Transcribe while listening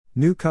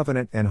New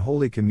Covenant and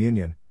Holy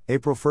Communion,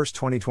 April 1,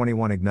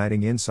 2021.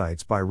 Igniting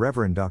Insights by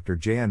Reverend Dr.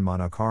 J.N.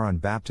 Manakaran.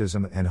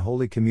 Baptism and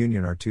Holy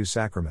Communion are two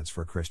sacraments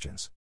for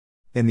Christians.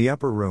 In the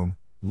upper room,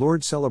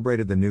 Lord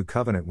celebrated the New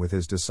Covenant with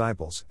his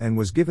disciples and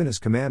was given his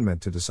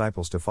commandment to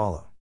disciples to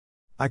follow.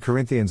 I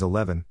Corinthians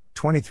 11,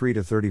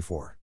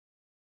 23-34.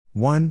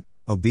 1.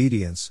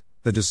 Obedience.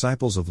 The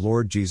disciples of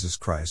Lord Jesus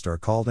Christ are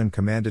called and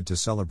commanded to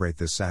celebrate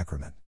this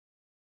sacrament.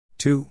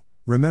 2.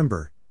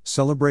 Remember.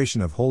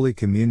 Celebration of Holy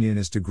Communion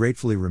is to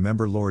gratefully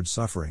remember Lord's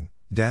suffering,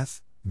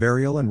 death,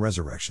 burial and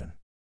resurrection.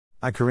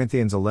 I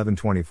Corinthians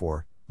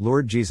 11:24.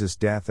 Lord Jesus'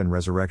 death and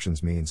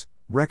resurrections means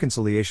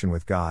reconciliation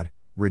with God,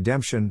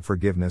 redemption,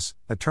 forgiveness,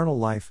 eternal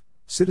life,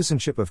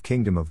 citizenship of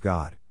kingdom of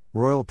God,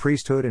 royal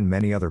priesthood and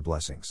many other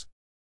blessings.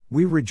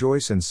 We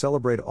rejoice and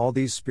celebrate all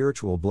these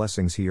spiritual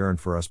blessings he earned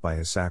for us by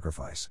his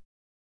sacrifice.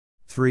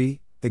 3.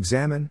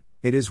 Examine.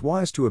 It is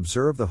wise to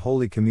observe the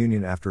Holy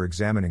Communion after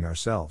examining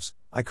ourselves.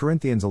 I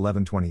Corinthians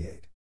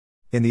 11:28.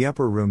 In the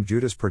upper room,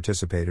 Judas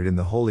participated in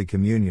the Holy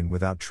Communion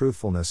without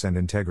truthfulness and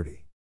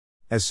integrity.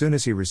 As soon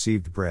as he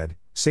received bread,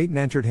 Satan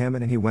entered him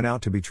and he went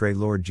out to betray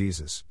Lord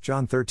Jesus.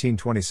 John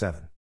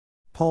 13:27.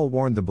 Paul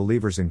warned the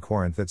believers in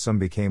Corinth that some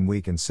became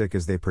weak and sick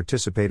as they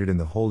participated in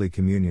the Holy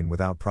Communion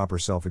without proper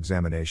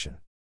self-examination.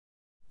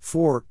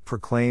 4.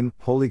 Proclaim.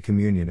 Holy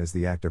Communion is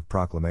the act of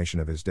proclamation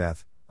of his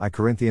death. I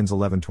Corinthians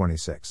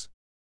 11:26.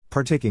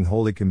 Partaking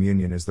Holy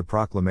Communion is the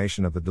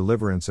proclamation of the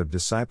deliverance of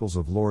disciples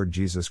of Lord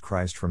Jesus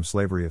Christ from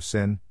slavery of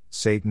sin,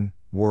 Satan,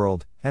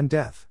 world, and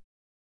death.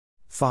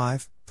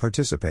 5.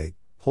 Participate.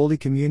 Holy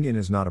Communion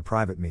is not a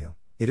private meal,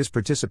 it is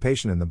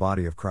participation in the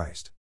body of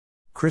Christ.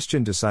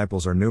 Christian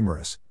disciples are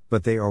numerous,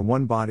 but they are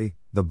one body,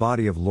 the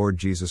body of Lord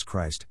Jesus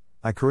Christ.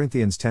 I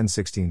Corinthians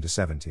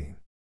 10:16-17.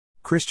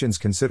 Christians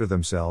consider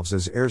themselves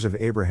as heirs of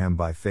Abraham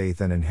by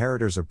faith and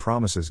inheritors of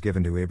promises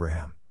given to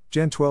Abraham.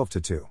 Gen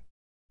 12:2.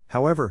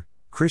 However,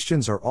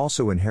 Christians are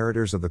also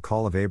inheritors of the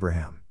call of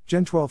Abraham,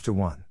 Gen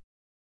 12:1.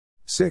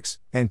 6.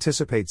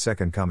 Anticipate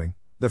second coming.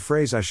 The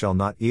phrase I shall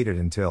not eat it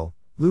until,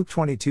 Luke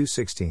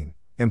 22:16,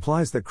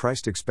 implies that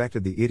Christ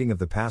expected the eating of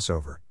the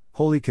Passover,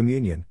 Holy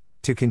Communion,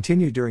 to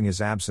continue during his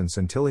absence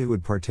until he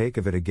would partake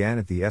of it again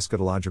at the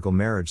eschatological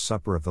marriage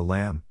supper of the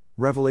Lamb,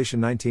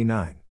 Revelation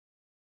 19:9.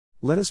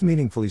 Let us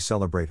meaningfully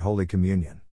celebrate Holy Communion.